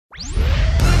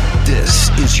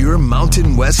your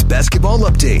Mountain West basketball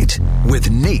update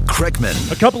with Nate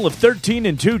Kreckman. A couple of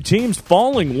 13-2 teams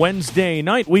falling Wednesday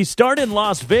night. We start in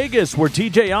Las Vegas, where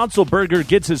TJ Otzelberger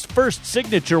gets his first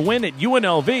signature win at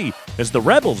UNLV as the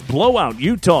Rebels blow out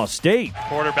Utah State.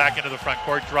 Porter back into the front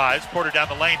court, drives. Porter down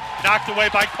the lane, knocked away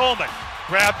by Coleman.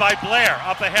 Grabbed by Blair,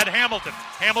 up ahead Hamilton.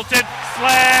 Hamilton,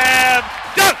 slam,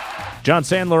 dunk! John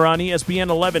Sandler on ESPN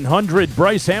 1100.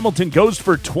 Bryce Hamilton goes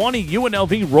for 20.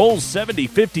 UNLV rolls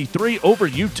 70-53 over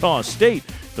Utah State.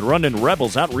 The Runnin'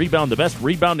 Rebels out-rebound the best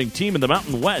rebounding team in the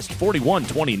Mountain West,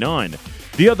 41-29.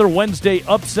 The other Wednesday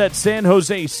upset, San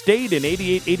Jose State, an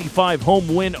 88-85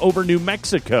 home win over New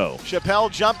Mexico.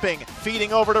 Chappelle jumping,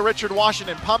 feeding over to Richard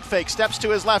Washington. Pump fake, steps to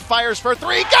his left, fires for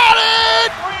three. Got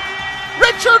it!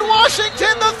 Richard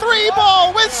Washington, the three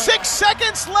ball with 6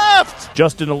 seconds left.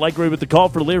 Justin Allegri with the call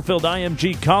for Learfield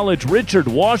IMG College. Richard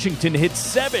Washington hits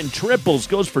 7 triples,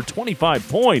 goes for 25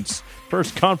 points.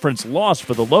 First conference loss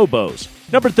for the Lobos.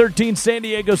 Number 13, San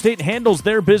Diego State handles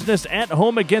their business at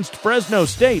home against Fresno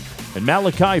State. And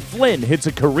Malachi Flynn hits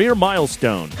a career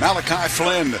milestone. Malachi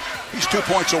Flynn, he's 2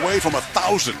 points away from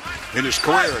 1,000 in his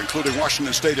career, including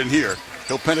Washington State in here.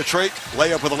 He'll penetrate,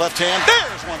 layup with the left hand.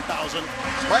 There's 1,000.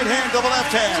 Right hand to the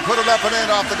left hand. Put it up and in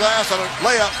off the glass on a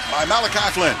layup by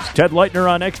Malachi Flynn. Ted Leitner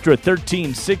on extra,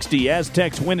 13-60.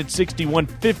 Aztecs win at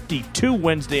 61-52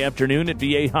 Wednesday afternoon at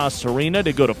Viejas Arena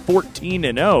to go to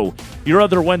 14-0. Your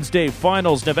other Wednesday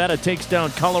finals, Nevada takes down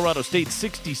Colorado State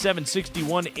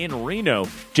 67-61 in Reno.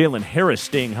 Jalen Harris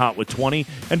staying hot with 20.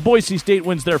 And Boise State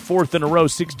wins their fourth in a row,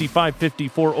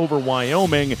 65-54 over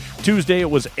Wyoming. Tuesday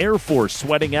it was Air Force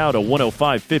sweating out a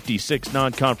 105-56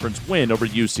 non-conference win over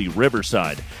UC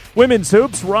Riverside. Women's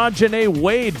hoops, Rajane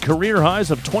Wade, career highs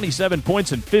of 27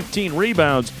 points and 15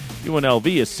 rebounds. UNLV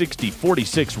a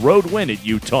 60-46 road win at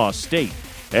Utah State.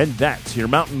 And that's your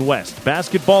Mountain West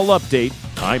basketball update.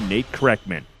 I'm Nate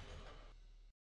Kreckman.